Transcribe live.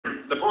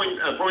a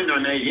point I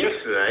made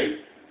yesterday.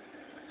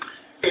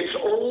 It's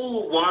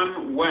all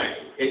one way.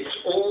 It's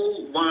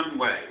all one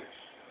way,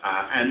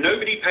 and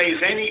nobody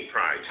pays any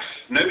price.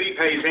 Nobody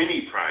pays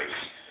any price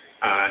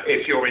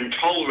if you're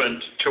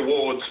intolerant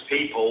towards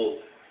people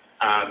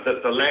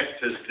that the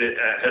left has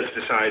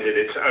decided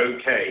it's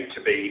okay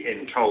to be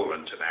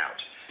intolerant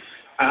about.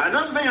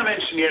 Another thing I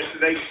mentioned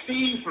yesterday,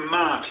 Steve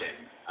Martin.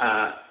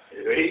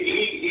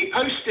 He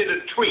posted a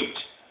tweet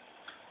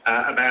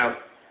about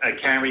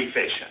Carrie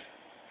Fisher.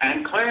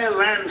 And Claire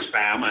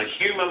Lansbaum, a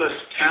humorless,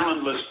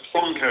 talentless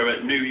plonker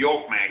at New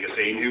York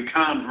Magazine who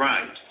can't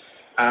write,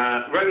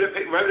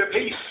 wrote a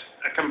piece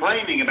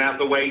complaining about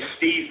the way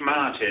Steve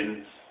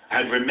Martin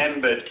had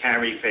remembered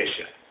Carrie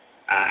Fisher.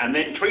 And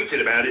then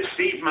tweeted about it.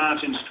 Steve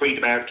Martin's tweet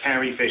about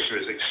Carrie Fisher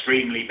is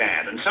extremely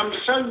bad. And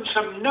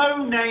some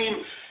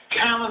no-name,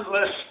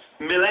 talentless,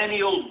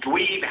 millennial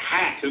dweeb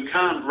hack who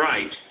can't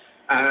write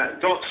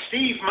got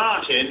Steve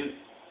Martin,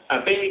 a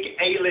big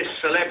A-list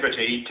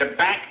celebrity, to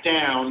back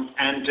down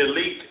and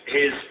delete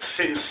his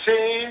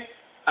sincere,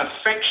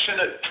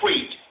 affectionate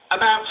tweet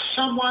about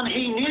someone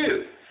he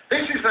knew.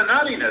 This is the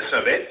nuttiness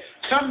of it.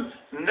 Some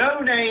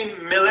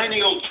no-name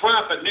millennial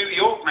twat at New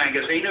York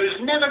Magazine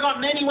who's never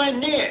gotten anywhere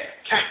near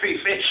Carrie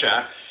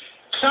Fisher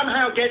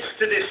somehow gets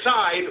to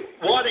decide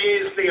what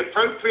is the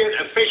appropriate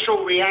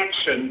official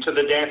reaction to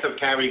the death of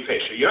Carrie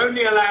Fisher. You're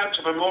only allowed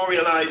to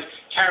memorialize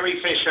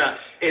Carrie Fisher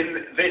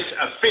in this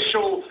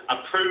official,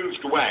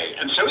 approved way.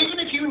 And so even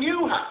if you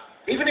knew her,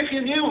 it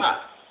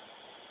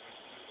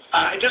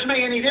doesn't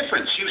make any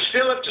difference. You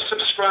still have to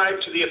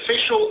subscribe to the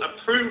official,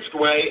 approved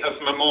way of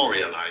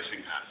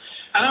memorializing her.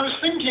 And I was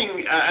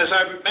thinking, as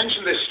I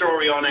mentioned this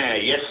story on air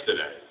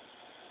yesterday,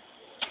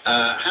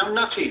 how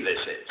nutty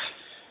this is.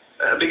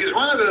 Because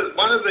one of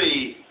the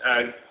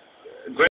great